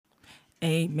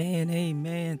Amen.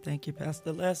 Amen. Thank you,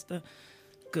 Pastor Lester.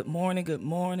 Good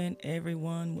morning,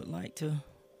 everyone. Would like to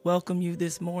welcome you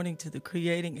this morning to the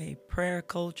Creating a Prayer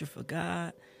Culture for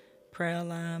God Prayer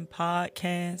Line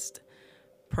podcast.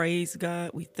 Praise God.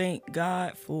 We thank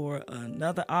God for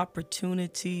another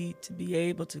opportunity to be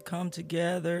able to come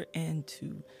together and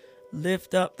to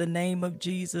lift up the name of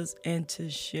Jesus and to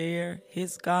share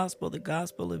his gospel, the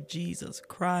gospel of Jesus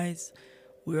Christ.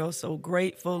 We are so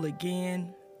grateful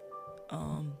again.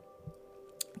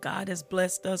 God has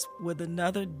blessed us with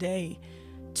another day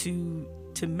to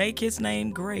make his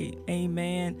name great.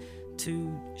 Amen.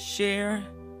 To share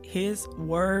his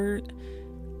word.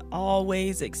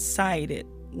 Always excited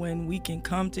when we can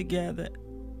come together.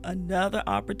 Another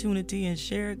opportunity and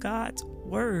share God's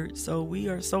word. So we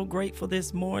are so grateful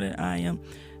this morning. I am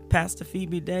Pastor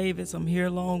Phoebe Davis. I'm here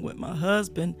along with my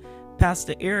husband,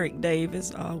 Pastor Eric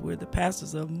Davis. We're the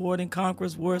pastors of More Than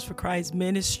Conquerors Words for Christ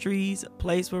Ministries, a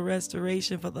place where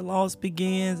restoration for the lost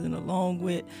begins, and along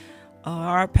with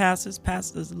our Pastors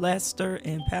Lester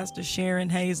and Pastor Sharon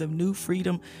Hayes of New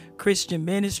Freedom Christian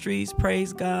Ministries.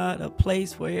 Praise God, a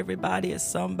place where everybody is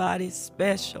somebody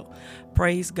special.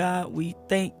 Praise God. We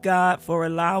thank God for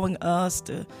allowing us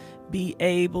to be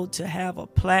able to have a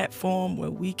platform where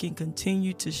we can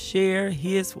continue to share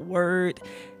his word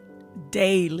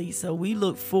daily. So we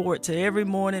look forward to every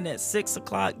morning at 6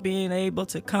 o'clock being able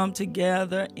to come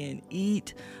together and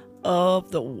eat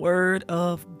of the word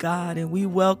of God. And we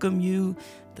welcome you,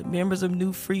 the members of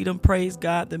New Freedom, praise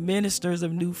God, the ministers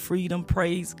of New Freedom,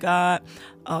 praise God,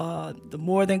 the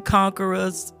More Than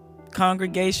Conquerors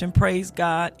congregation, praise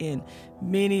God, and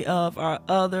many of our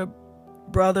other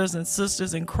brothers and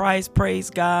sisters in Christ, praise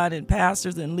God, and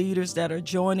pastors and leaders that are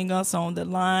joining us on the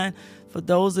line. For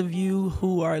those of you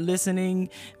who are listening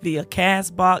via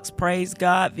Castbox, praise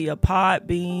God, via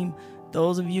Podbeam,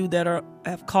 those of you that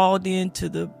have called in to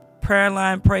the prayer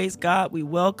line, praise God, we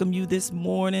welcome you this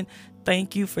morning.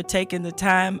 Thank you for taking the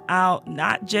time out,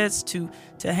 not just to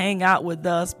hang out with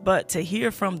us, but to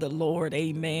hear from the Lord.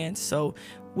 Amen. So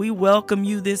we welcome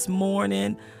you this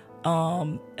morning.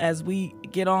 As we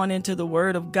get on into the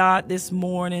word of God this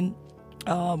morning,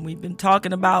 we've been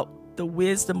talking about the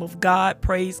wisdom of God.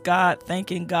 Praise God,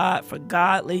 thanking God for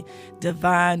godly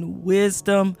divine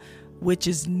wisdom, which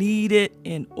is needed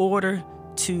in order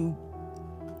to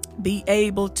be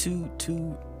able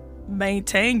to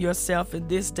maintain yourself in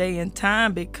this day and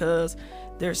time, because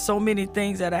there's so many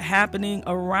things that are happening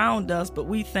around us. But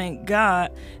we thank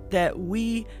God that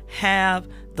we have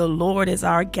the Lord as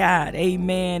our guide.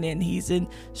 Amen. And he's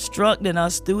instructing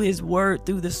us through his word,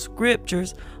 through the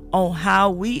scriptures, on how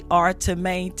we are to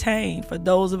maintain. For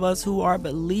those of us who are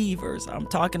believers, I'm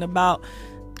talking about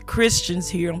Christians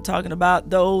here. I'm talking about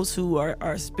those who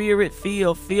are spirit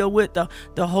filled with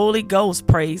the Holy Ghost,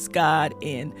 praise God,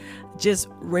 and just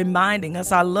reminding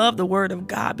us. I love the word of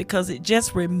God because it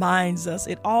just reminds us.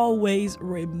 It always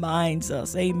reminds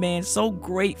us. Amen. So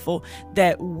grateful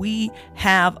that we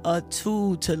have a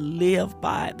tool to live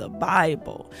by, the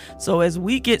Bible. So as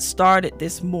we get started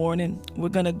this morning, we're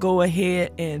going to go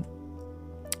ahead and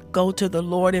go to the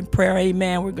Lord in prayer.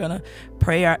 Amen. We're going to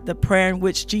pray the prayer in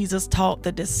which Jesus taught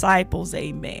the disciples.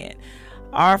 Amen.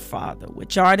 Our Father,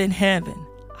 which art in heaven,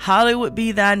 hallowed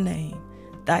be thy name.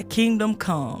 Thy kingdom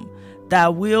come, thy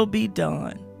will be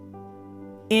done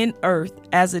in earth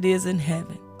as it is in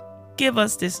heaven. Give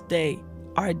us this day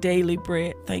our daily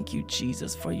bread. Thank you,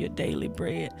 Jesus, for your daily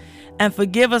bread. And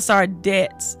forgive us our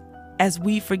debts as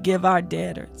we forgive our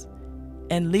debtors.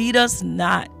 And lead us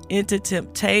not into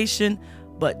temptation,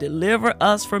 but deliver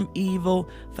us from evil.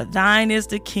 For thine is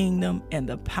the kingdom and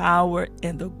the power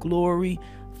and the glory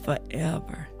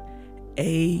forever.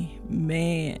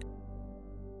 Amen.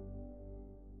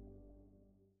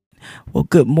 Well,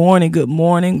 good morning. Good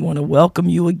morning. Want to welcome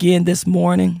you again this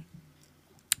morning.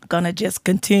 Gonna just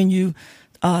continue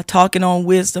talking on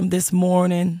wisdom this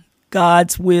morning.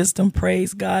 God's wisdom,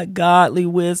 praise God. Godly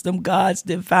wisdom, God's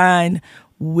divine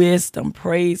wisdom,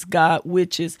 praise God,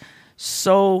 which is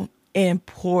so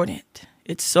important.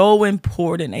 It's so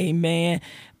important, amen,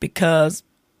 because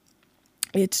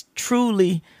it's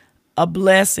truly a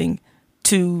blessing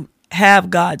to have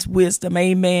God's wisdom,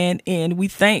 amen. And we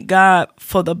thank God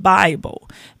for the Bible,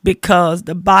 because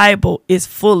the Bible is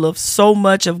full of so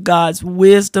much of God's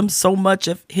wisdom, so much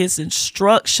of his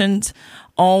instructions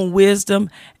on wisdom,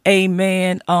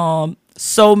 amen.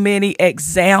 So many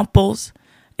examples.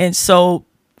 And so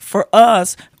for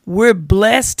us, we're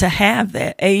blessed to have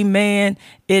that. Amen.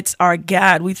 It's our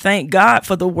guide. We thank God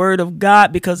for the word of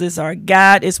God because it's our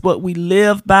guide. It's what we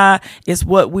live by. It's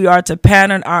what we are to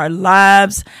pattern our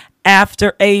lives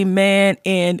after. Amen.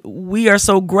 And we are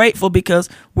so grateful because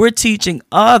we're teaching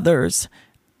others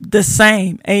the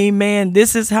same. Amen.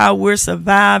 This is how we're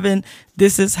surviving.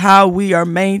 This is how we are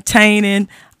maintaining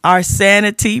our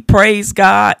sanity. Praise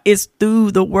God. It's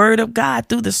through the word of God,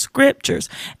 through the scriptures.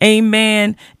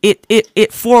 Amen.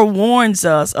 It forewarns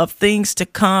us of things to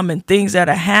come and things that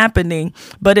are happening,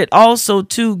 but it also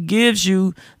too gives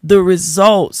you the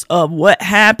results of what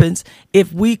happens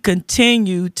if we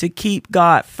continue to keep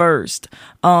God first.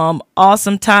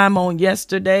 Awesome time on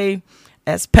yesterday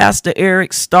as Pastor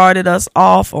Eric started us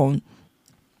off on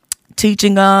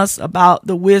teaching us about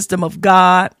the wisdom of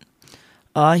God.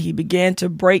 He began to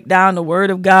break down the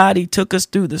word of God. He took us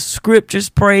through the scriptures,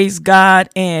 praise God.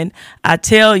 And I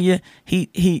tell you,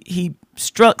 he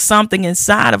struck something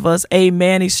inside of us.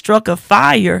 Amen. He struck a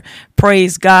fire,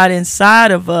 praise God,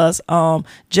 inside of us.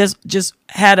 Just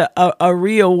had a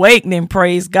reawakening,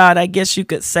 praise God. I guess you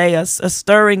could say a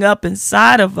stirring up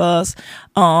inside of us,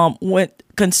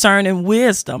 concerning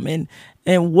wisdom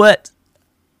and what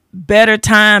better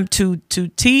time to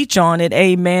teach on it,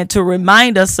 amen, to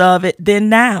remind us of it than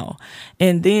now.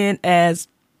 And then as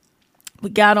we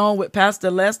got on with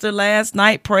Pastor Lester last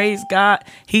night, praise God,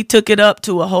 he took it up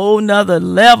to a whole nother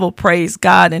level, praise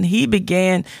God, and he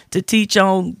began to teach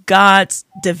on God's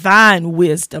divine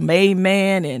wisdom,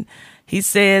 amen. And he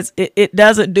says it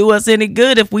doesn't do us any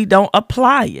good if we don't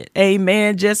apply it.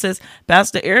 Amen. Just as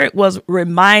Pastor Eric was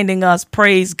reminding us,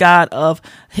 praise God, of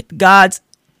God's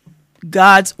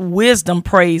wisdom,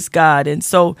 praise God. And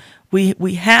so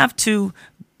we have to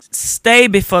stay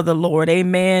before the Lord.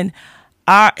 Amen.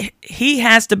 He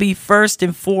has to be first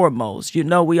and foremost. You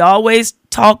know, we always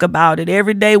talk about it.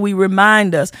 Every day we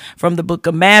remind us from the book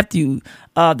of Matthew,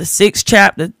 the 6th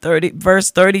chapter,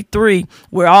 verse 33.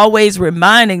 We're always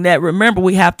reminding that, remember,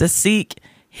 we have to seek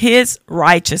his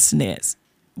righteousness.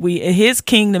 His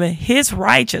kingdom and his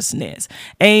righteousness.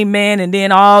 Amen. And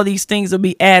then all these things will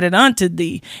be added unto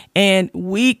thee. And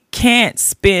we can't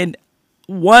spend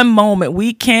one moment.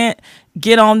 We can't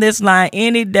get on this line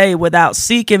any day without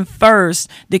seeking first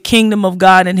the kingdom of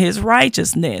God and his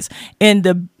righteousness. And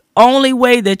the only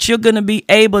way that you're going to be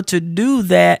able to do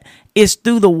that is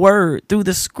through the word, through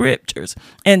the scriptures.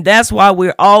 And that's why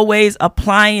we're always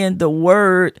applying the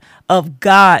word of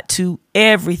God to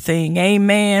everything.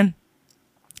 Amen.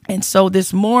 And so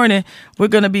this morning, we're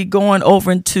going to be going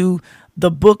over into the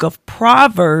book of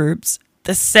Proverbs,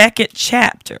 the 2nd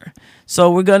chapter.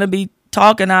 So we're going to be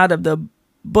talking out of the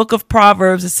book of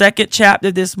Proverbs, the 2nd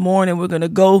chapter this morning. We're going to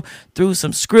go through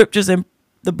some scriptures in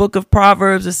the book of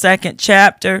Proverbs, the 2nd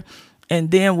chapter, and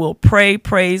then we'll pray,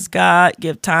 praise God,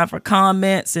 give time for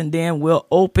comments, and then we'll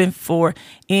open for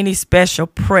any special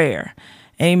prayer.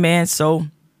 Amen. So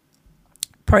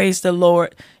praise the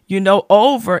Lord. You know,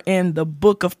 over in the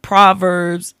book of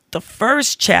Proverbs, the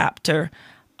 1st chapter,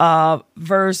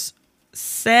 verse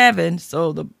 7.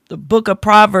 So the book of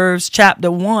Proverbs,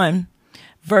 chapter 1,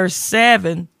 verse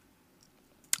 7,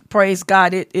 praise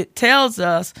God. It tells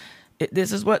us,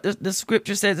 this is what the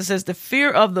scripture says. It says, the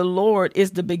fear of the Lord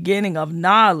is the beginning of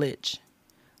knowledge,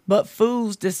 but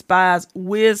fools despise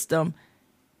wisdom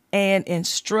and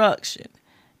instruction.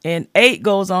 And 8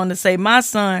 goes on to say, my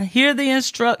son, hear the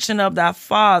instruction of thy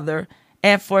father,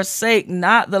 and forsake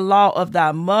not the law of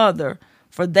thy mother,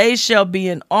 for they shall be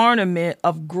an ornament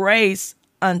of grace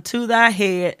unto thy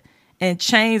head, and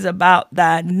chains about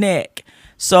thy neck.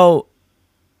 So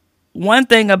one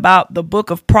thing about the book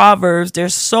of Proverbs,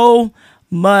 there's so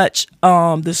much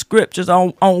the scriptures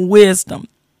on wisdom.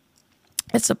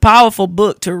 It's a powerful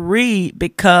book to read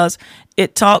because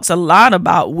it talks a lot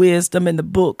about wisdom in the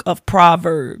book of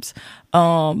Proverbs.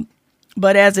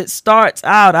 But as it starts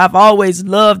out, I've always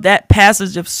loved that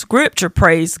passage of scripture,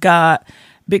 praise God,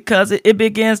 because it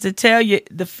begins to tell you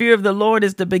the fear of the Lord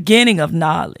is the beginning of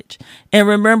knowledge. And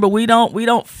remember, we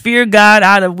don't fear God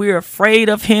out of we're afraid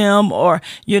of him or,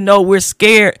 we're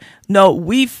scared. No,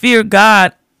 we fear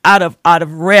God out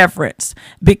of reverence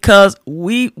because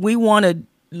we want to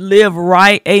live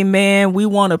right. Amen. We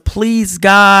want to please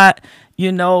God.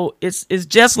 It's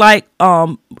just like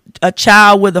a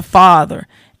child with a father.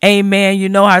 Amen. You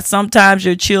know how sometimes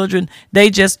your children, they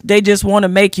just want to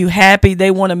make you happy.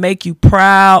 They want to make you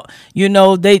proud.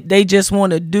 They just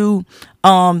want to do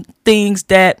things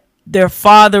that their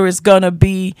father is going to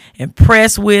be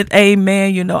impressed with.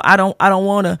 Amen. I don't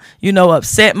want to,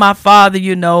 upset my father,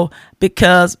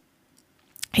 because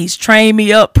he's trained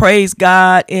me up, praise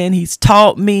God, and he's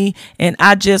taught me, and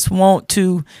I just want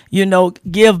to,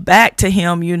 give back to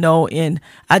him, and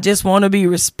I just want to be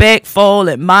respectful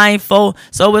and mindful.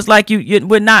 So it's like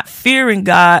we're not fearing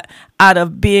God out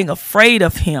of being afraid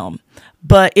of him,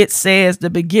 But it says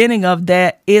the beginning of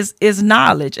that is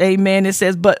knowledge. Amen. It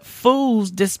says, but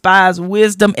fools despise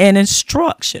wisdom and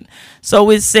instruction. So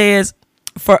it says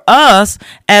for us,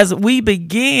 as we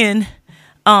begin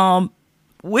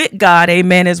with God,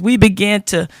 amen, as we begin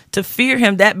to fear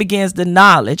him, that begins the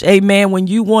knowledge. Amen. When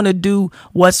you want to do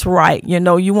what's right,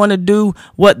 you want to do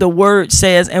what the word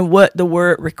says and what the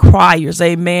word requires.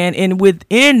 Amen. And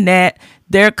within that,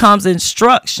 there comes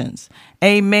instructions.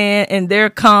 Amen. And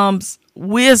there comes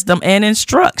wisdom and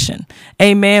instruction.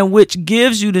 Amen. Which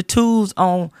gives you the tools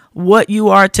on what you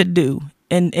are to do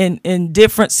in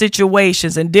different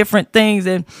situations and different things,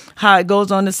 and how it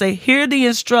goes on to say, hear the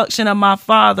instruction of my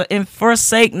father and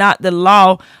forsake not the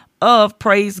law of,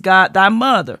 praise God, thy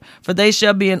mother, for they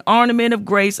shall be an ornament of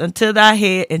grace unto thy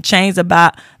head and chains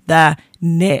about thy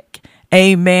neck.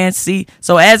 Amen. See,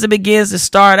 so as it begins to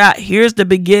start out, here's the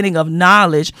beginning of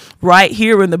knowledge right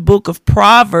here in the book of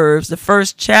Proverbs, the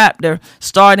first chapter,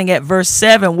 starting at verse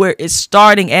 7, where it's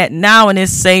starting at now. And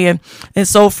it's saying, and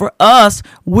so for us,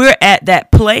 we're at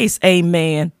that place,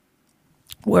 amen,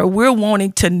 where we're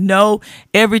wanting to know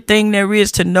everything there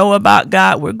is to know about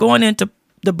God. We're going into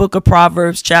the book of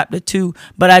Proverbs chapter 2,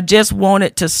 but I just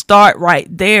wanted to start right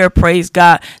there, praise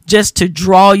God, just to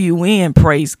draw you in,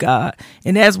 praise God.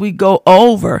 And as we go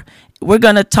over, we're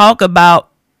going to talk about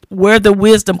where the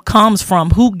wisdom comes from,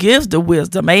 who gives the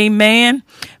wisdom. Amen.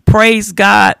 Praise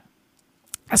God.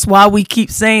 That's why we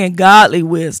keep saying godly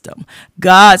wisdom,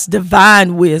 God's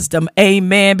divine wisdom.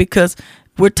 Amen. Because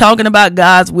we're talking about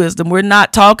God's wisdom. We're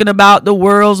not talking about the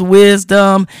world's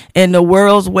wisdom and the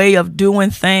world's way of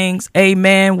doing things.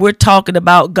 Amen. We're talking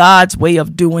about God's way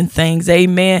of doing things.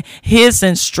 Amen. His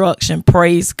instruction.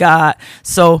 Praise God.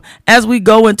 So as we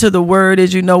go into the word,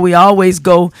 as you know, we always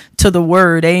go to the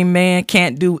word. Amen.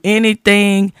 Can't do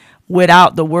anything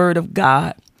without the word of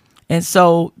God. And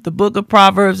so the book of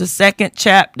Proverbs, the second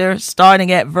chapter, starting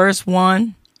at verse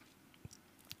 1,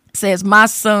 says, my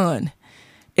son,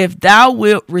 if thou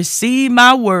wilt receive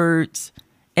my words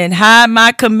and hide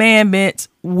my commandments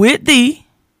with thee,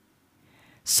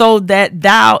 so that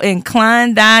thou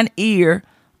incline thine ear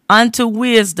unto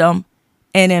wisdom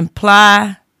and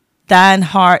incline thine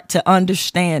heart to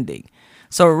understanding.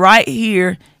 So right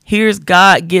here, here's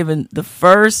God giving the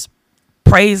first,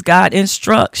 praise God,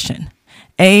 instruction.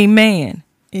 Amen.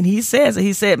 And he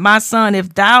said, my son,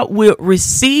 if thou wilt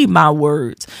receive my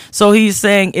words. So he's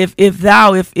saying,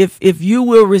 if you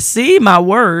will receive my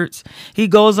words, he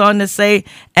goes on to say,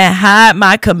 and hide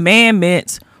my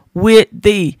commandments with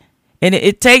thee. And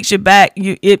it takes you back.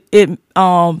 Over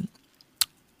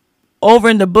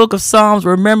in the book of Psalms,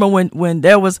 remember when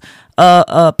there was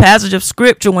a passage of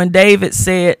scripture when David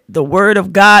said, the word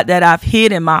of God that I've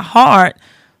hid in my heart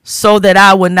so that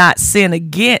I would not sin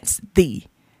against thee.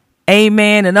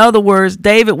 Amen. In other words,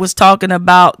 David was talking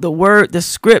about the word, the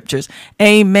scriptures.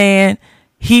 Amen.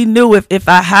 He knew if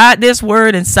I hide this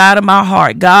word inside of my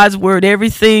heart, God's word,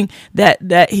 everything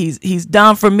that he's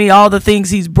done for me, all the things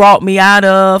he's brought me out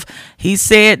of, he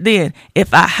said then,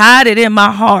 if I hide it in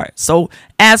my heart. So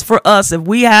as for us, if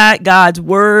we hide God's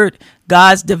word,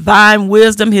 God's divine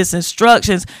wisdom, his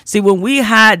instructions. See, when we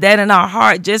hide that in our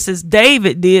heart, just as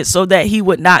David did, so that he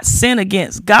would not sin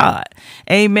against God.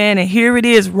 Amen. And here it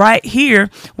is right here.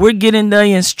 We're getting the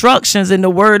instructions in the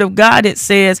word of God. It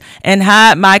says, and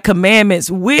hide my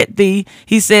commandments with thee.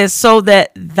 He says, so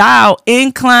that thou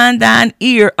incline thine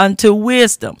ear unto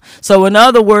wisdom. So in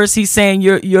other words, he's saying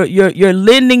you're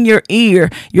lending your ear.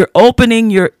 You're opening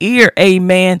your ear.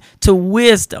 Amen. To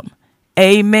wisdom.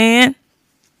 Amen.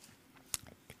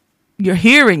 You're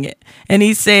hearing it. And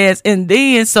he says, and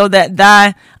then so that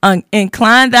thy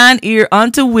incline thine ear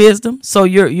unto wisdom. So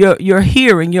you're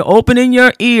hearing, you're opening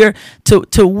your ear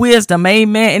to wisdom.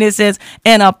 Amen. And it says,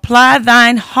 and apply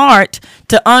thine heart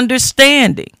to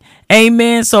understanding.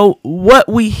 Amen. So what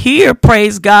we hear,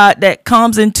 praise God, that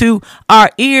comes into our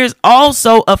ears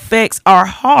also affects our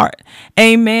heart.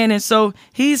 Amen. And so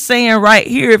he's saying right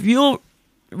here, if you'll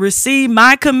receive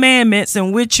my commandments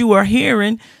in which you are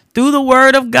hearing through the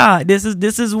word of God. This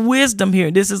is wisdom here.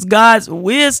 This is God's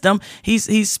wisdom.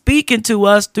 He's speaking to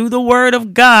us through the word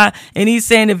of God. And he's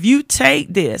saying, if you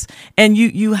take this and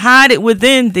you hide it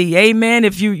within thee, amen.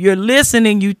 If you're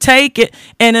listening, you take it.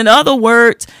 And in other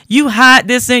words, you hide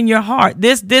this in your heart.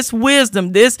 This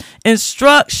wisdom, this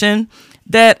instruction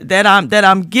that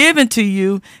I'm giving to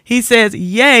you. He says,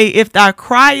 yea, if thou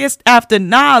criest after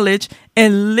knowledge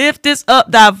and liftest up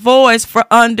thy voice for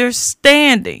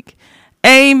understanding.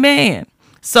 Amen.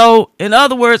 So in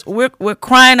other words, we're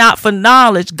crying out for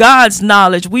knowledge, God's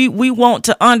knowledge. We want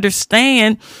to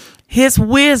understand his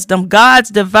wisdom,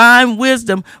 God's divine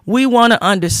wisdom. We want to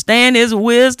understand his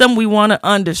wisdom. We want to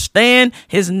understand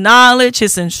his knowledge,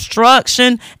 his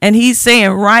instruction. And he's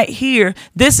saying right here,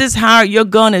 this is how you're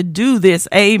going to do this.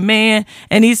 Amen.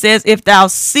 And he says, if thou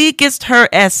seekest her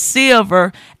as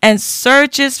silver and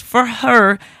searchest for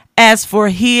her as for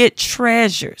hid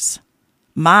treasures,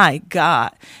 my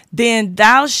God, then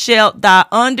thou shalt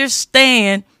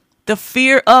understand the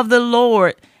fear of the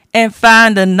Lord and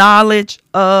find the knowledge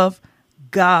of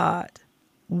God.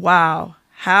 Wow.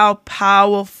 How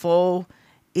powerful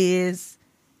is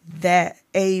that?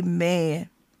 Amen.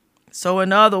 So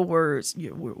in other words,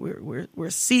 we're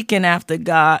seeking after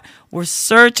God. We're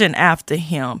searching after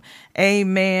him.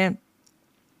 Amen.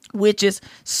 Which is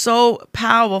so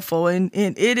powerful. And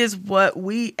it is what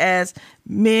we as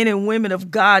men and women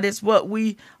of God, it's what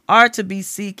we are to be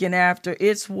seeking after.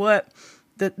 It's what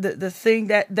the thing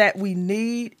that we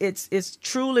need. It's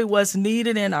truly what's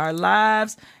needed in our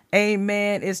lives.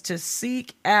 Amen. Is to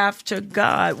seek after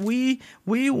God. We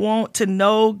want to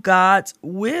know God's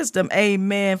wisdom.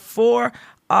 Amen. For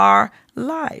our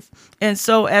life. And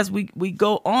so as we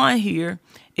go on here,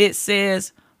 it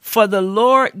says, for the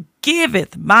Lord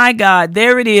giveth, my God,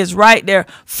 there it is right there.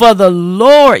 For the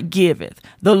Lord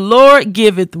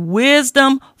giveth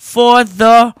wisdom for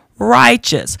the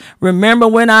righteous. Remember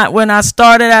when I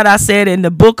started out, I said in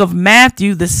the book of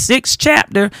Matthew, the 6th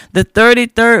chapter, the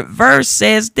 33rd verse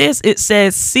says this. It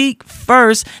says, seek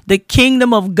first the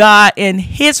kingdom of God and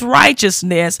his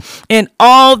righteousness, and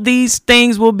all these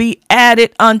things will be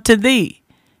added unto thee.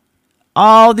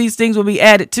 All these things will be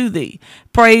added to thee.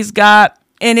 Praise God.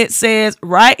 And it says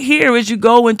right here, as you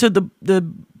go into the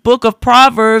book of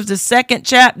Proverbs, the 2nd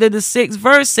chapter, the 6th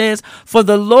verse says, for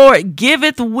the Lord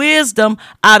giveth wisdom,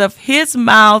 out of his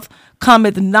mouth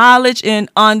cometh knowledge and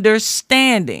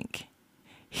understanding.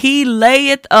 He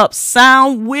layeth up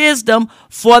sound wisdom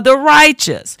for the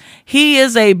righteous. He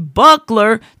is a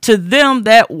buckler to them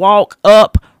that walk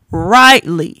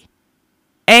uprightly.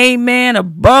 Amen. A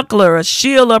buckler, a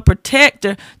shield, a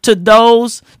protector to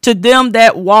them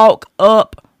that walk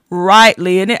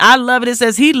uprightly. And I love it. It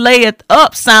says he layeth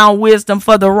up sound wisdom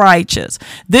for the righteous.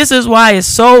 This is why it's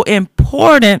so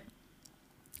important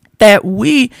that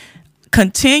we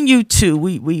continue to,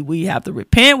 we have to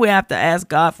repent. We have to ask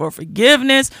God for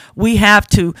forgiveness. We have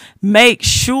to make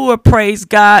sure, praise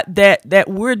God, that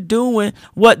we're doing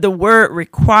what the word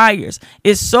requires.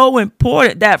 It's so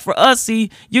important that for us,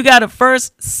 see, you got to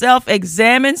first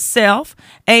self-examine self.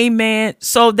 Amen.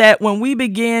 So that when we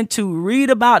begin to read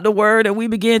about the word and we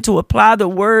begin to apply the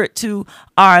word to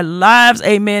our lives,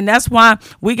 amen, that's why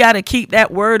we got to keep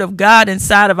that word of God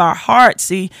inside of our heart.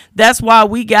 See, that's why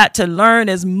we got to learn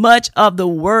as much of the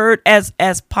word as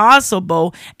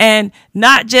possible, and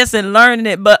not just in learning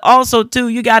it, but also too,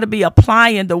 you got to be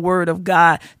applying the word of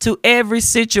God to every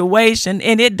situation.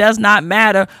 And it does not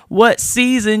matter what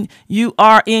season you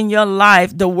are in your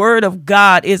life. The word of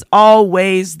God is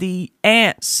always the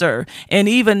answer. And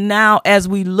even now, as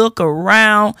we look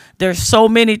around, there's so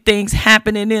many things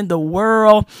happening in the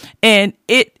world, and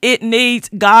it needs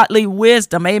godly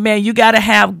wisdom. Amen. You got to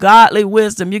have godly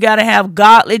wisdom. You got to have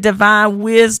godly divine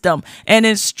wisdom and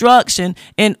instruction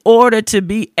in order to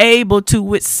be able to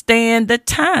withstand the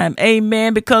time.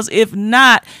 Amen. Because if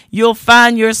not, you'll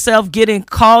find yourself getting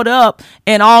caught up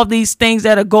in all these things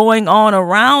that are going on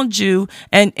around you.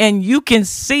 And you can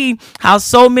see how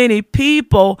so many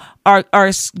people are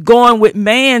going with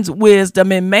man's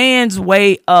wisdom and man's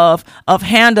way of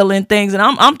handling things. And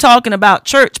I'm talking about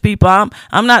church people.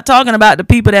 I'm not talking about the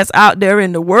people that's out there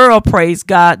in the world. Praise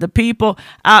God. The people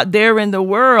out there in the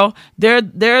world, they're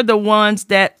the ones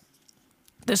that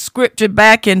the scripture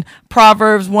back in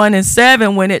Proverbs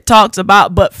 1:7, when it talks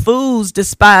about, but fools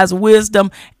despise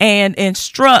wisdom and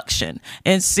instruction.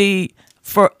 And see,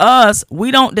 for us, we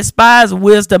don't despise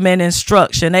wisdom and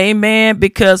instruction. Amen.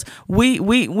 Because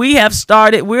we have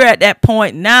started, we're at that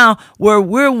point now where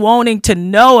we're wanting to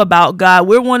know about God.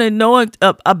 We're wanting to know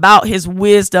about his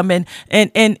wisdom and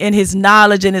his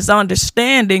knowledge and his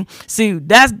understanding. See,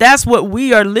 that's what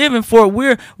we are living for.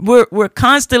 We're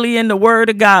constantly in the word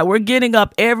of God. We're getting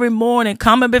up every morning,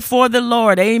 coming before the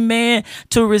Lord. Amen.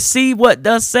 To receive what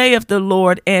thus saith the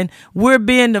Lord. And we're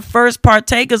being the first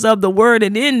partakers of the word.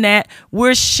 And in that,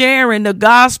 we're sharing the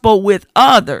gospel with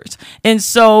others. And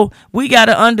so we got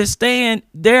to understand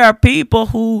there are people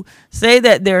who say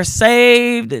that they're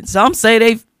saved, and some say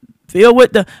they filled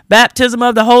with the baptism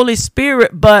of the Holy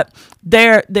Spirit, but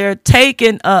they're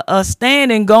taking a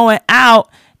stand and going out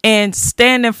and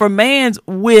standing for man's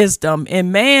wisdom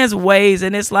and man's ways.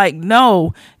 And it's like,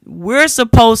 no, we're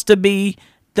supposed to be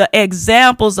the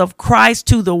examples of Christ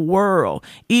to the world.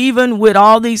 Even with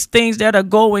all these things that are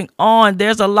going on,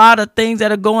 there's a lot of things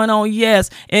that are going on, yes,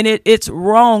 and it's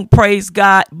wrong, praise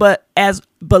God, but as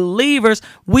believers,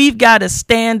 we've got to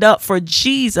stand up for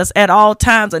Jesus at all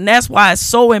times. And that's why it's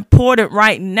so important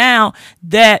right now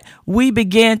that we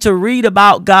begin to read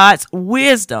about God's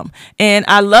wisdom. And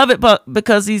I love it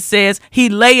because he says he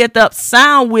layeth up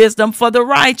sound wisdom for the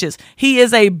righteous. He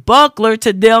is a buckler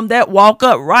to them that walk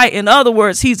upright. In other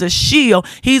words, he's a shield.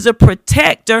 He's a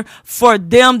protector for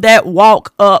them that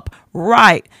walk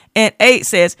upright. And 8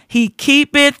 says, he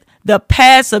keepeth the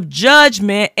paths of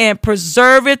judgment and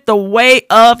preserveth the way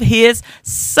of his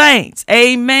saints.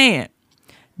 Amen.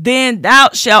 Then thou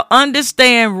shalt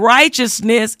understand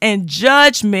righteousness and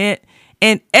judgment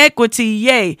and equity,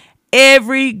 yea,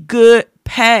 every good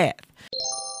path.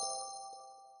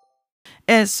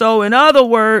 And so, in other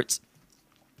words,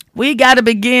 we got to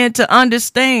begin to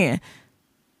understand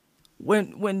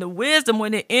when the wisdom,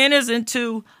 when it enters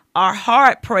into our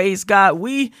heart, praise God,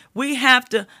 we have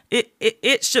to,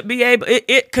 it should be able,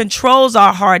 it controls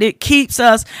our heart. It keeps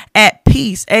us at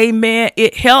peace. Amen.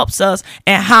 It helps us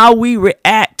in how we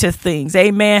react to things.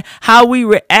 Amen. How we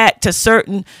react to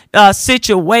certain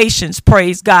situations,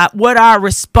 praise God, what our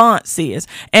response is.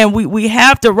 And we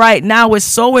have to right now, it's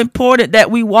so important that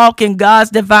we walk in God's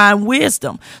divine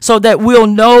wisdom so that we'll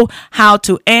know how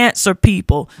to answer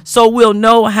people. So we'll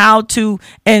know how to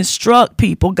instruct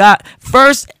people. God,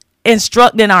 first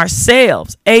instructing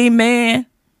ourselves. Amen.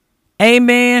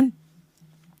 Amen.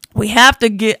 We have to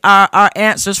get our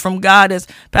answers from God. As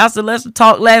Pastor Lester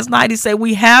talked last night, he said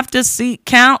we have to seek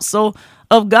counsel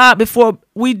of God before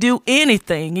we do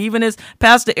anything. Even as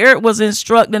Pastor Eric was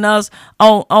instructing us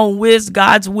on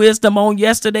God's wisdom on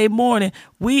yesterday morning,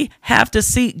 we have to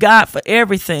seek God for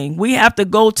everything. We have to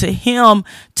go to him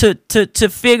to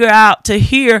figure out, to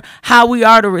hear how we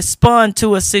are to respond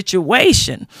to a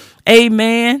situation.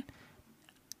 Amen.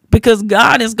 Because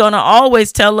God is going to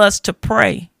always tell us to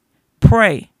pray,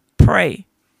 pray, pray.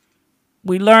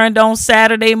 We learned on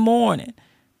Saturday morning,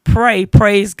 pray,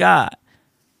 praise God.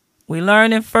 We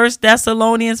learned in 1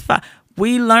 Thessalonians 5,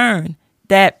 we learn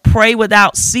that pray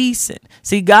without ceasing.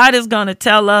 See, God is going to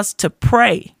tell us to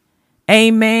pray.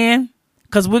 Amen.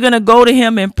 Because we're going to go to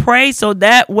him and pray so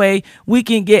that way we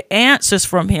can get answers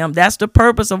from him. That's the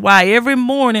purpose of why every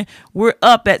morning we're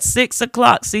up at 6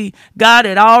 o'clock. See, God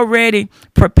had already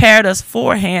prepared us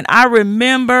beforehand. I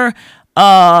remember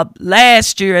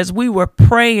last year as we were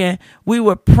praying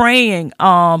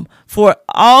for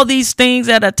all these things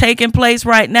that are taking place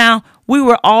right now. We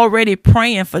were already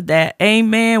praying for that.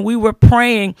 Amen. We were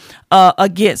praying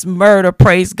against murder.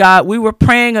 Praise God. We were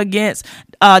praying against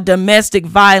domestic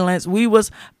violence. We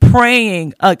was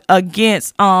praying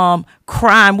against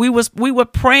crime. We were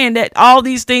praying that all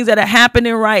these things that are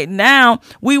happening right now,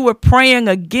 we were praying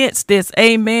against this.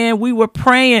 Amen. We were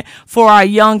praying for our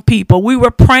young people. We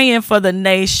were praying for the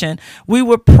nation. We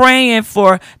were praying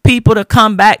for people to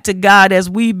come back to God as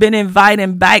we've been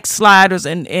inviting backsliders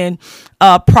and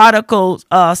prodigal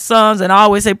sons, and I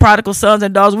always say prodigal sons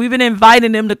and daughters. We've been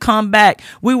inviting them to come back.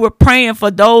 We were praying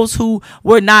for those who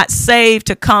were not saved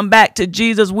to come back to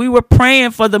Jesus. We were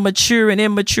praying for the mature and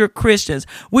immature Christians.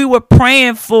 We were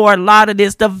praying for a lot of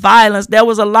this, the violence. There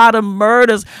was a lot of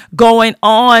murders going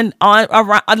on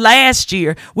around last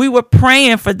year. We were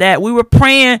praying for that. We were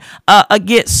praying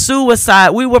against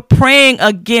suicide. We were praying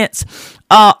against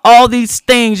all these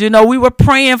things. You know, we were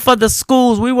praying for the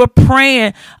schools. We were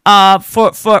praying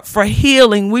for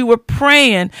healing. We were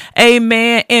praying,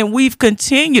 amen, and we've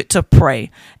continued to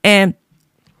pray. And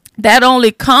that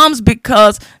only comes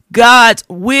because God's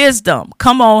wisdom.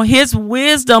 Come on. His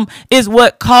wisdom is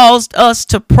what caused us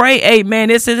to pray. Amen.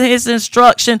 This is his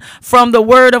instruction from the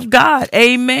word of God.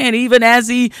 Amen. Even as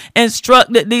he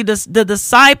instructed the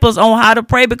disciples on how to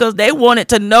pray, because they wanted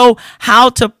to know how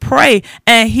to pray.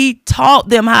 And he taught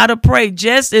them how to pray.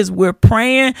 Just as we're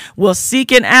praying, we're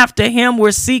seeking after him.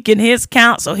 We're seeking his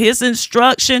counsel, his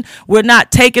instruction. We're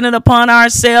not taking it upon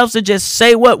ourselves to just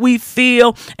say what we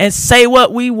feel and say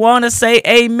what we want to say.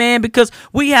 Amen. Because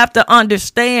we have to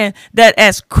understand that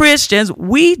as Christians,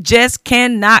 we just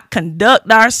cannot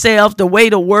conduct ourselves the way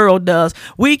the world does.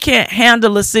 We can't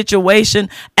handle a situation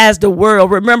as the world.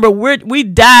 Remember, we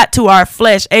died to our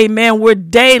flesh. Amen. We're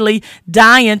daily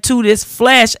dying to this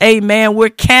flesh. Amen. We're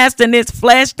casting this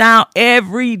flesh down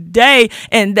every day.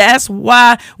 And that's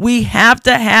why we have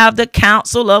to have the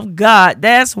counsel of God.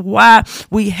 That's why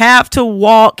we have to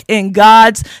walk in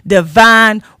God's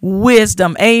divine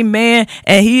wisdom. Amen.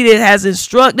 And he has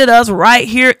instructed instructed us right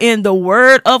here in the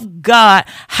word of God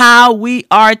how we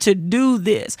are to do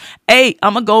this. 8,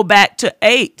 I'm going to go back to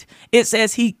 8. It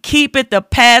says he keepeth the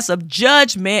paths of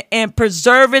judgment and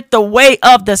preserveth the way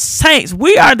of the saints.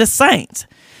 We are the saints.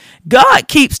 God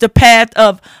keeps the path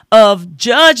of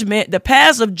judgment, the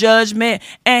paths of judgment,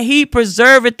 and he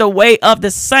preserveth the way of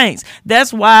the saints.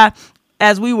 That's why,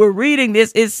 as we were reading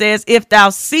this, it says, if thou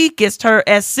seekest her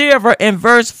as silver, in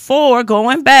verse 4,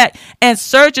 going back, and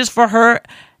searchest for her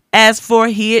as for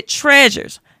hid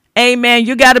treasures. Amen.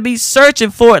 You got to be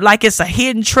searching for it like it's a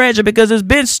hidden treasure, because it's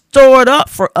been stored up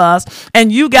for us,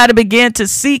 and you got to begin to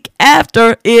seek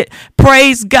after it.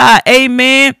 Praise God.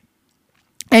 Amen.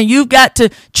 And you've got to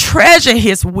treasure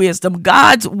his wisdom,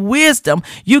 God's wisdom.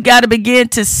 You got to begin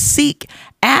to seek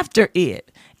after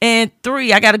it. And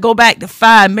 3, I got to go back to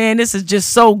 5. Man, this is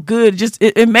just so good.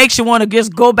 It makes you want to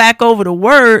just go back over the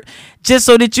word just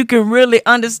so that you can really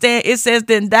understand. It says,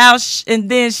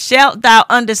 then shalt thou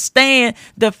understand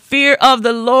the fear of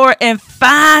the Lord and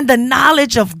find the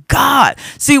knowledge of God.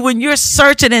 See, when you're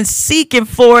searching and seeking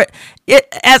for it,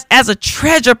 as a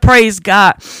treasure, praise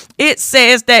God, it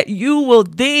says that you will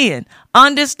then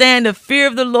understand the fear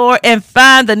of the Lord and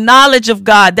find the knowledge of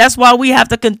God. That's why we have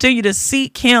to continue to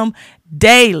seek him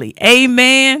daily.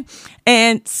 Amen.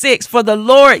 And 6, for the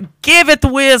Lord giveth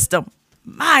wisdom.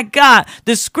 My God,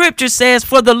 the scripture says,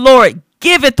 for the Lord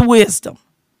giveth wisdom.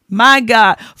 My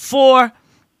God, for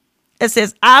it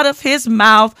says, out of his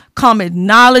mouth cometh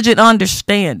knowledge and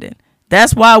understanding.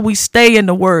 That's why we stay in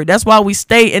the word. That's why we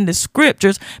stay in the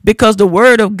scriptures, because the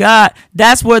word of God,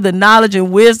 that's where the knowledge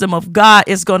and wisdom of God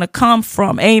is going to come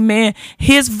from. Amen.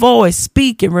 His voice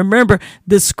speaking. Remember,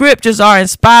 the scriptures are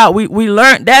inspired. We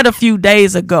learned that a few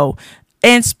days ago.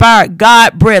 Inspired,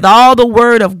 God breath, all the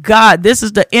word of God. This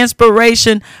is the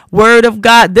inspiration word of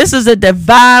God. This is a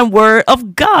divine word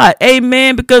of God.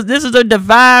 Amen. Because this is a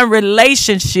divine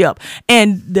relationship,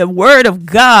 and the word of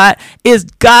God is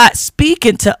God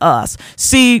speaking to us.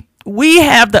 See, we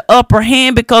have the upper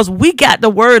hand because we got the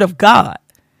word of God.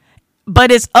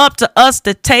 But it's up to us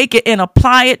to take it and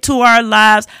apply it to our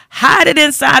lives. Hide it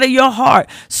inside of your heart.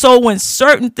 So when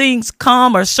certain things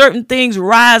come or certain things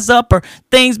rise up or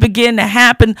things begin to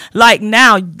happen, like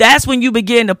now, that's when you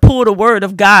begin to pull the word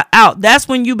of God out. That's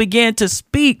when you begin to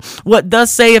speak what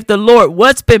thus saith the Lord,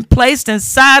 what's been placed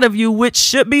inside of you, which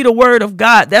should be the word of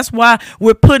God. That's why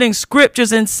we're putting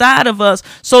scriptures inside of us,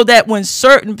 so that when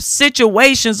certain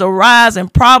situations arise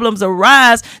and problems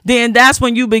arise, then that's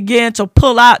when you begin to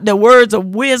pull out the words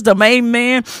of wisdom.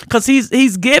 Amen. Because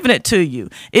he's giving it to you.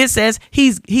 It says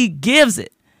he gives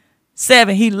it.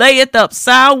 7, he layeth up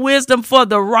sound wisdom for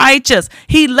the righteous.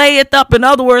 He layeth up, in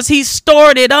other words, he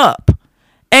stored it up.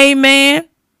 Amen.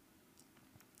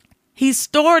 He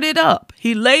stored it up.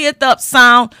 He layeth up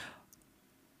sound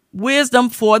wisdom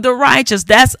for the righteous.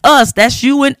 That's us. That's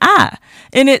you and I.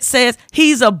 And it says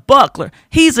he's a buckler.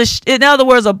 In other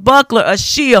words, a buckler, a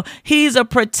shield. He's a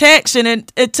protection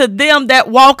and to them that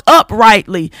walk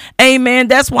uprightly. Amen.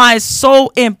 That's why it's so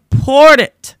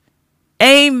important.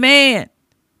 Amen.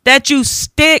 That you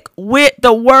stick with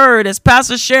the word. As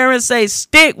Pastor Sharon says,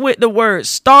 stick with the word.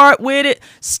 Start with it.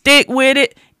 Stick with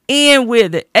it. End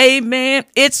with it. Amen.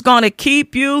 It's going to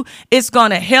keep you. It's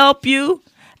going to help you.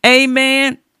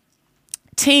 Amen.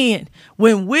 10,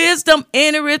 when wisdom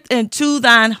entereth into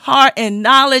thine heart and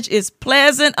knowledge is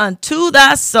pleasant unto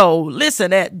thy soul.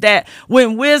 Listen at that.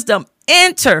 When wisdom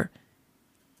entereth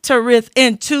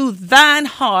into thine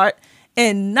heart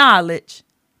and knowledge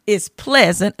is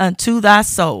pleasant unto thy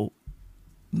soul.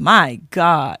 My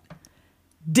God,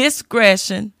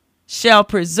 discretion shall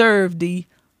preserve thee,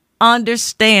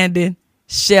 understanding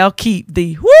shall keep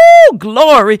thee. Woo,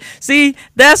 glory. See,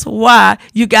 that's why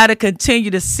you got to continue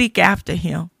to seek after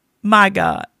him. My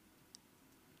God,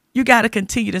 you got to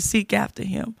continue to seek after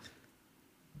him.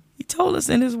 He told us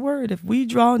in his word, if we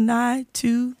draw nigh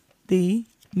to thee,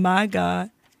 my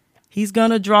God, he's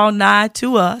going to draw nigh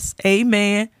to us.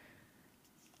 Amen.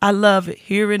 I love it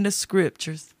here in the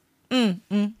scriptures.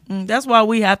 That's why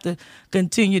we have to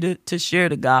continue to share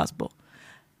the gospel.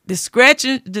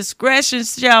 Discretion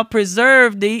shall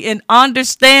preserve thee, and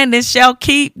understanding shall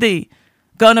keep thee.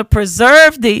 Gonna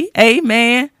preserve thee.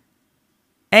 Amen.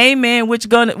 Amen. Which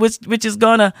is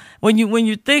gonna, when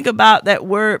you think about that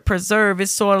word preserve,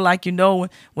 it's sort of like,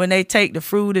 when they take the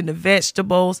fruit and the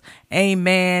vegetables,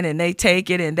 amen, and they take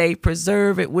it and they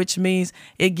preserve it, which means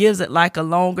it gives it like a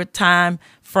longer time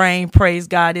frame. Praise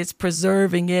God. It's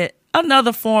preserving it.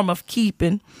 Another form of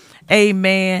keeping.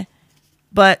 Amen.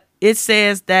 But it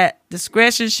says that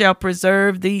discretion shall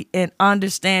preserve thee and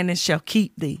understanding shall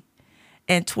keep thee.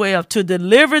 And 12, to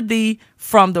deliver thee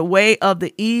from the way of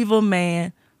the evil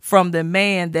man, from the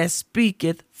man that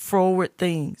speaketh froward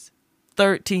things.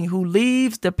 13, who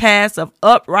leaves the paths of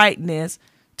uprightness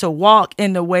to walk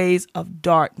in the ways of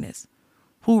darkness,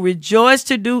 who rejoice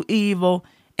to do evil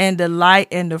and delight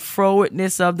in the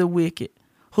frowardness of the wicked,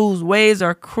 whose ways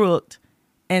are crooked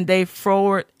and they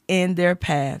froward in their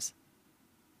paths.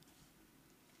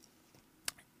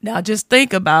 Now just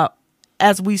think about,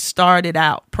 as we started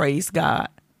out, praise God,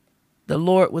 the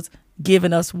Lord was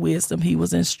giving us wisdom. He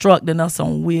was instructing us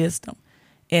on wisdom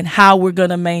and how we're going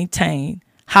to maintain,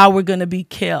 how we're going to be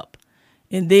kept.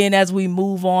 And then as we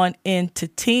move on into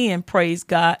 10, praise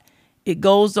God, it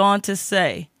goes on to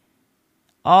say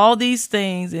all these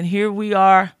things. And here we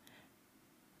are.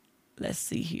 Let's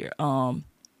see here.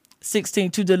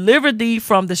 16, to deliver thee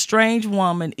from the strange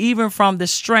woman, even from the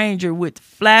stranger which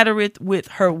flattereth with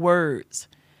her words,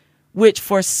 which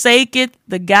forsaketh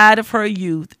the God of her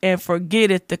youth, and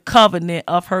forgetteth the covenant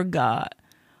of her God.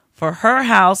 For her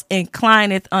house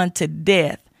inclineth unto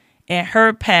death, and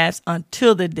her paths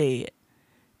unto the dead.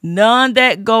 None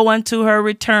that go unto her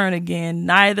return again,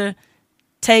 neither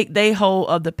take they hold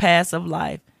of the paths of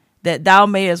life, that thou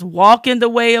mayest walk in the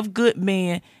way of good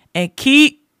men, and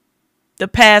keep the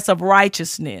paths of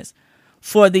righteousness.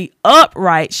 For the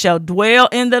upright shall dwell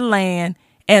in the land,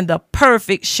 and the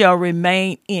perfect shall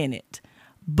remain in it.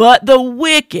 But the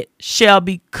wicked shall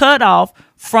be cut off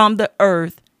from the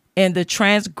earth, and the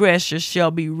transgressor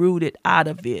shall be rooted out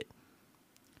of it.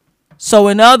 So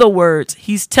in other words,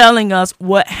 he's telling us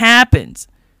what happens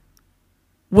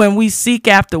when we seek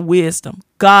after wisdom,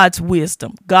 God's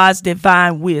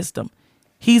divine wisdom.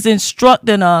 He's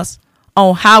instructing us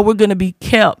on how we're going to be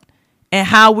kept and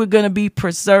how we're going to be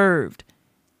preserved.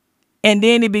 And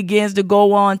then he begins to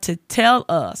go on to tell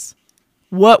us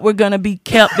what we're going to be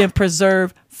kept and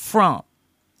preserved from.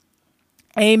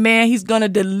 Amen. He's going to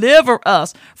deliver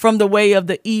us from the way of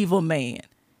the evil man.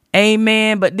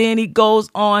 Amen. But then he goes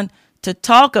on to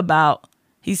talk about,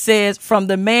 he says, from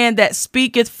the man that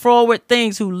speaketh froward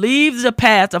things, who leaves the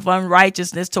path of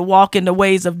unrighteousness to walk in the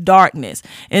ways of darkness.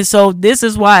 And so this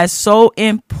is why it's so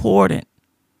important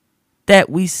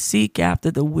that we seek after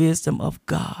the wisdom of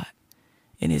God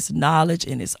and his knowledge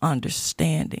and his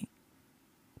understanding,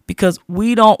 because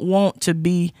we don't want to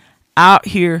be out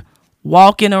here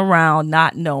walking around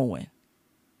not knowing.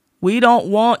 We don't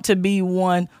want to be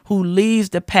one who leaves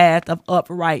the path of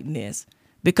uprightness,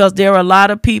 because there are a lot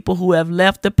of people who have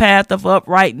left the path of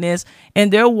uprightness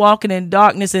and they're walking in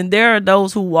darkness. And there are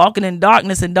those who walking in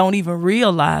darkness and don't even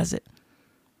realize it.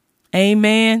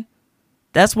 Amen.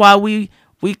 That's why we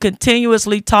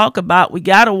continuously talk about we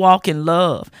got to walk in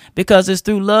love, because it's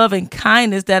through love and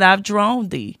kindness that I've drawn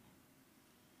thee.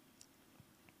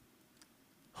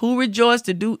 Who rejoice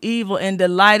to do evil and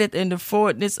delighteth in the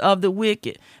forwardness of the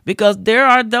wicked, because there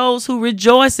are those who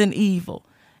rejoice in evil.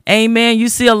 Amen. You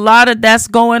see a lot of that's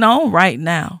going on right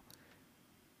now.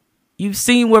 You've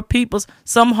seen where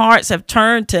some hearts have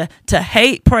turned to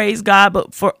hate, praise God.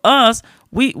 But for us,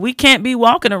 we can't be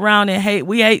walking around in hate.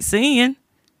 We hate sin.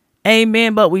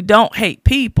 Amen. But we don't hate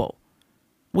people.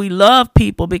 We love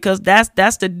people, because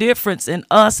that's the difference in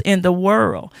us in the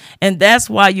world. And that's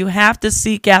why you have to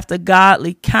seek after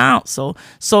godly counsel,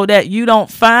 so that you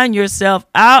don't find yourself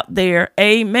out there,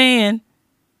 amen,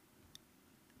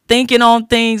 thinking on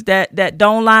things that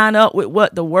don't line up with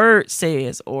what the word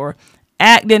says, or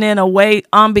acting in a way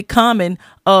unbecoming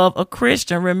of a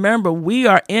Christian. Remember, we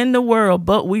are in the world,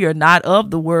 but we are not of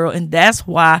the world. And that's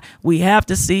why we have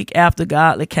to seek after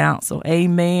godly counsel.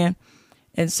 Amen.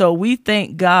 And so we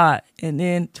thank God. And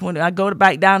then I go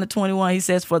back down to 21. He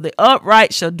says, for the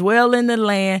upright shall dwell in the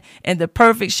land, and the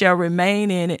perfect shall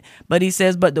remain in it. But he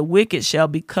says, but the wicked shall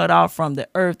be cut off from the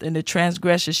earth, and the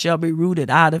transgressor shall be rooted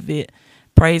out of it.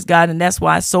 Praise God. And that's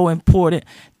why it's so important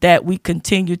that we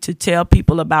continue to tell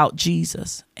people about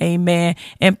Jesus. Amen.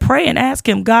 And pray and ask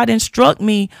him, God, instruct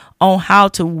me on how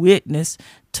to witness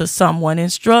to someone.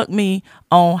 Instruct me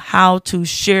on how to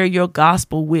share your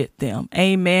gospel with them.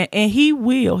 Amen. And he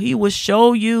will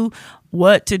show you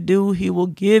what to do. He will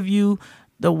give you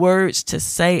the words to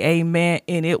say. Amen.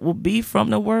 And it will be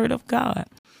from the word of God.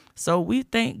 So we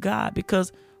thank God,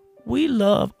 because we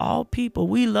love all people.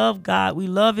 We love God. We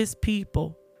love his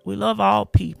people. We love all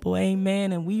people.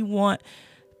 Amen. And we want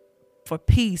for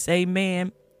peace.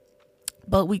 Amen.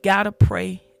 But we got to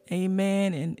pray.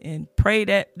 Amen. And pray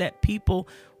that people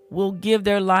will give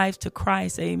their lives to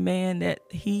Christ. Amen.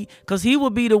 Because he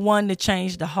will be the one to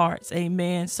change the hearts.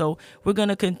 Amen. So we're going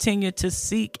to continue to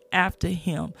seek after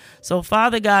him. So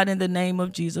Father God, in the name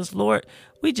of Jesus, Lord,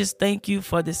 we just thank you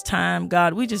for this time,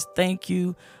 God. We just thank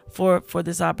you for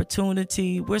this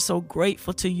opportunity. We're so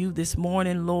grateful to you this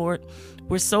morning, Lord.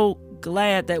 We're so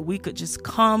glad that we could just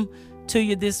come to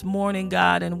you this morning,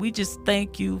 God. And we just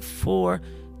thank you for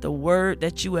the word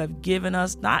that you have given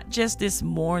us, not just this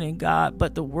morning, God,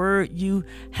 but the word you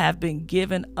have been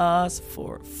giving us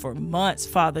for months,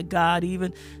 Father God,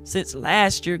 even since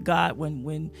last year, God,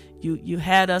 when you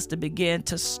had us to begin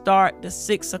to start the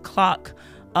 6 o'clock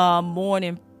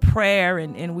morning prayer.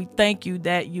 And we thank you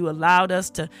that you allowed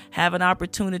us to have an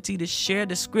opportunity to share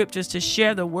the scriptures, to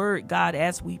share the word, God,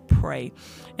 as we pray.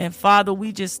 And Father,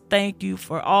 we just thank you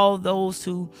for all those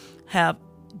who have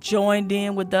joined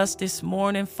in with us this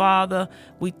morning, Father.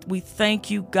 We thank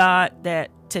you, God,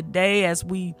 that today, as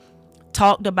we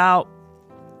talked about,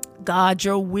 God,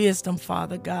 your wisdom,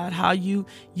 Father God, how you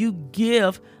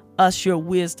give us your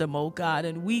wisdom, oh God,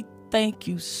 and we thank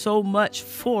you so much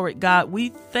for it, God. We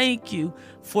thank you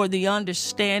for the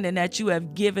understanding that you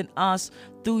have given us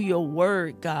through your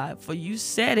word, God. For you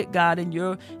said it, God,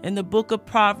 in the book of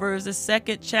Proverbs, the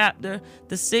 2nd chapter,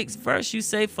 the 6th verse, you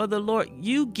say, for the Lord,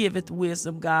 you giveth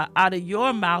wisdom, God. Out of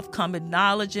your mouth cometh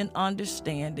knowledge and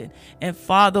understanding. And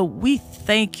Father, we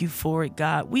thank you for it,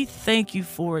 God. We thank you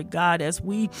for it, God, as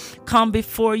we come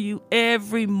before you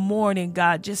every morning,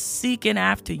 God, just seeking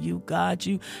after you, God.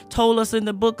 You told us in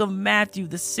the book of Matthew,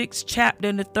 the 6th chapter,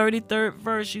 and the 33rd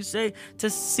verse, you say to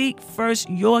seek first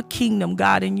your kingdom,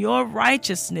 God, and your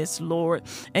righteousness, Lord.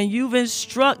 And you've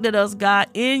instructed us, God,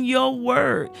 in your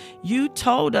word. You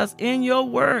told us in your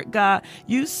word, God,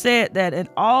 you said that in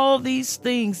all these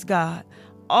things, God,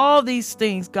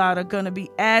 are going to be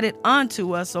added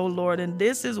unto us, oh Lord. And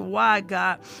this is why,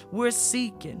 God, we're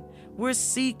seeking,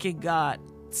 God,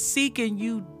 seeking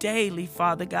you daily,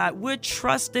 Father God. We're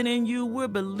trusting in you. We're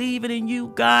believing in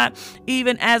you, God.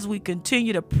 Even as we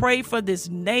continue to pray for this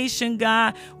nation,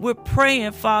 God, we're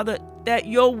praying, Father, that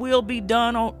your will be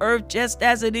done on earth just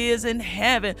as it is in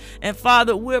heaven. And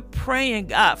Father, we're praying,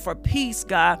 God, for peace,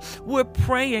 God. We're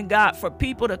praying, God, for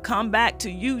people to come back to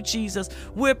you, Jesus.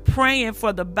 We're praying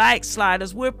for the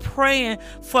backsliders. We're praying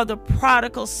for the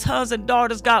prodigal sons and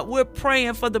daughters, God. We're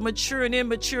praying for the mature and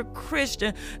immature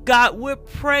Christian, God. We're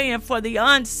praying for the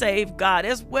unsaved, God,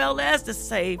 as well as the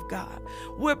saved, God.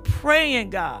 We're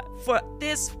praying, God, for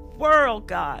this world,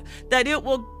 God, that it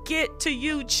will get to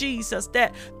you, Jesus,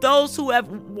 that those who have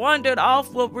wandered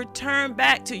off will return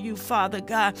back to you, Father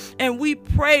God. And we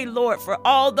pray, Lord, for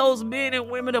all those men and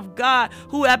women of God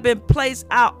who have been placed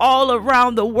out all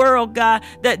around the world, God,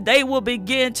 that they will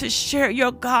begin to share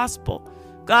your gospel.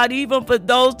 God, even for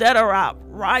those that are outright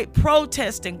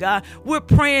protesting, God, we're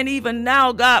praying even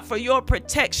now, God, for your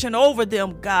protection over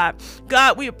them, God.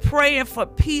 God, we're praying for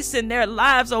peace in their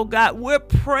lives, oh God. We're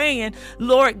praying,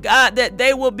 Lord God, that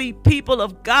they will be people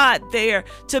of God there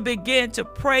to begin to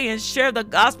pray and share the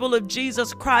gospel of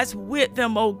Jesus Christ with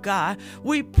them, oh God.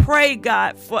 We pray,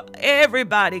 God, for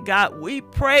everybody, God. We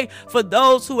pray for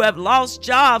those who have lost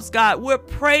jobs, God. We're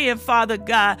praying, Father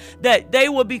God, that they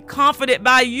will be comforted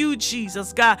by you,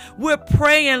 Jesus, God. We're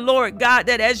praying, Lord God,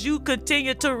 that as you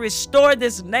continue to restore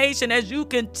this nation, as you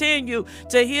continue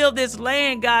to heal this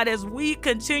land, God, as we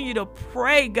continue to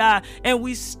pray, God, and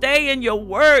we stay in your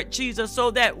word, Jesus,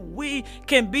 so that we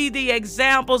can be the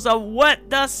examples of what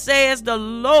thus says the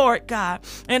Lord, God.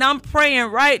 And I'm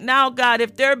praying right now, God,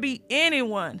 if there be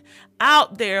anyone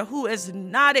out there who has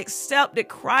not accepted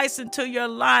Christ into your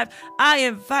life, I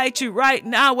invite you right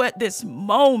now at this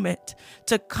moment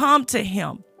to come to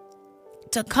him,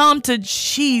 to come to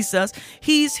Jesus.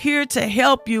 He's here to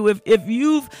help you. If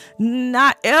you've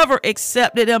not ever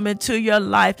accepted him into your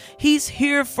life, he's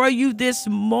here for you this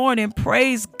morning.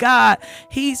 Praise God.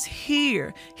 He's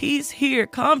here. He's here.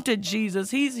 Come to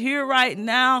Jesus. He's here right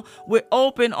now with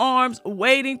open arms,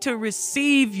 waiting to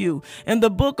receive you. In the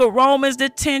book of Romans, the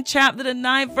 10th chapter, the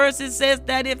 9th verse, it says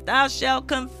that if thou shalt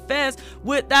confess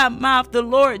with thy mouth the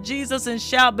Lord Jesus and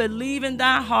shalt believe in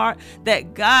thy heart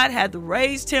that God hath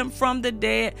raised him from the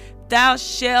dead, thou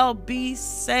shalt be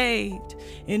saved.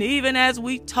 And even as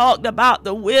we talked about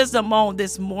the wisdom on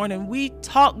this morning, we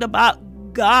talked about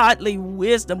godly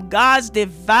wisdom, God's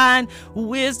divine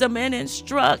wisdom and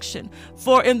instruction.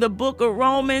 For in the book of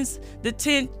Romans, the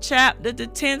 10th chapter, the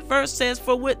 10th verse says,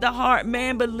 for with the heart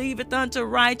man believeth unto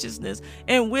righteousness,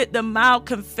 and with the mouth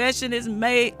confession is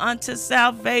made unto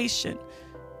salvation.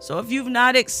 So if you've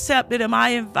not accepted him, I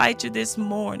invite you this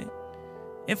morning.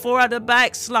 And for the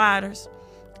backsliders,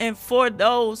 and for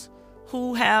those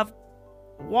who have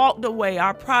walked away,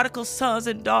 our prodigal sons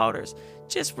and daughters,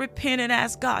 just repent and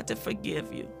ask God to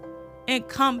forgive you and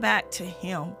come back to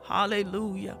him.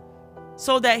 Hallelujah.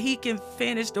 So that he can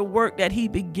finish the work that he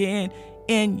began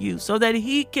in you, so that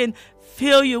he can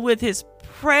fill you with his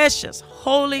precious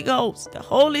Holy Ghost. The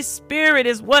Holy Spirit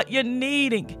is what you're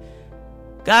needing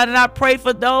God, and I pray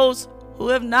for those who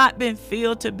have not been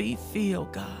filled to be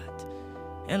filled, God.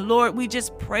 And Lord, we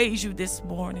just praise you this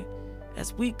morning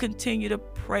as we continue to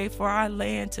pray for our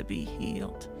land to be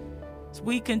healed. As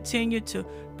we continue to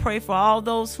pray for all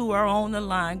those who are on the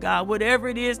line, God, whatever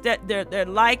it is that they're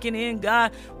liking in,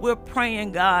 God, we're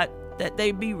praying, God, that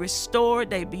they be restored,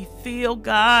 they be filled,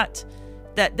 God,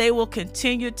 that they will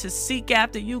continue to seek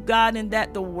after you, God, and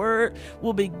that the word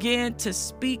will begin to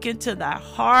speak into their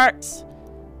hearts.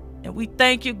 And we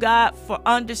thank you, God, for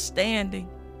understanding.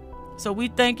 So we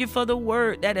thank you for the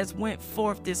word that has went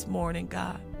forth this morning,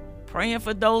 God. Praying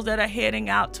for those that are heading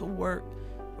out to work.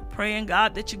 We're praying,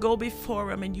 God, that you go before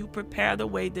them and you prepare the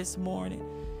way this morning.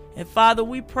 And Father,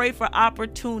 we pray for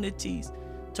opportunities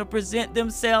to present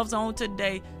themselves on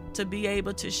today to be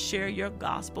able to share your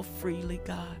gospel freely,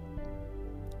 God.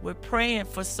 We're praying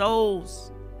for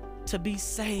souls to be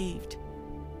saved.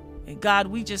 And God,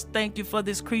 we just thank you for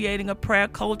this Creating a Prayer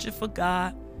Culture for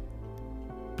God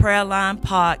Prayer Line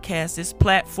podcast, this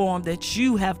platform that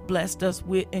you have blessed us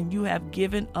with and you have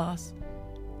given us,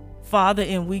 Father,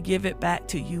 and we give it back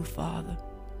to you, Father.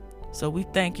 So we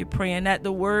thank you, praying that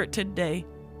the word today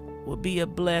will be a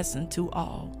blessing to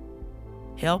all.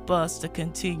 Help us to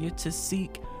continue to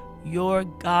seek your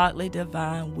godly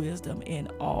divine wisdom in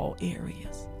all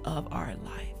areas of our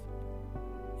life.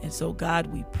 And so, God,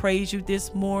 we praise you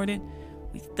this morning.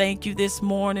 We thank you this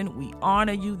morning. We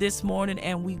honor you this morning,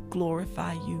 and we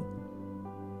glorify you.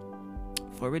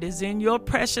 For it is in your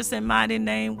precious and mighty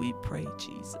name we pray,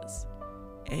 Jesus.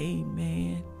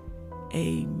 Amen.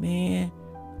 Amen.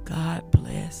 God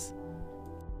bless.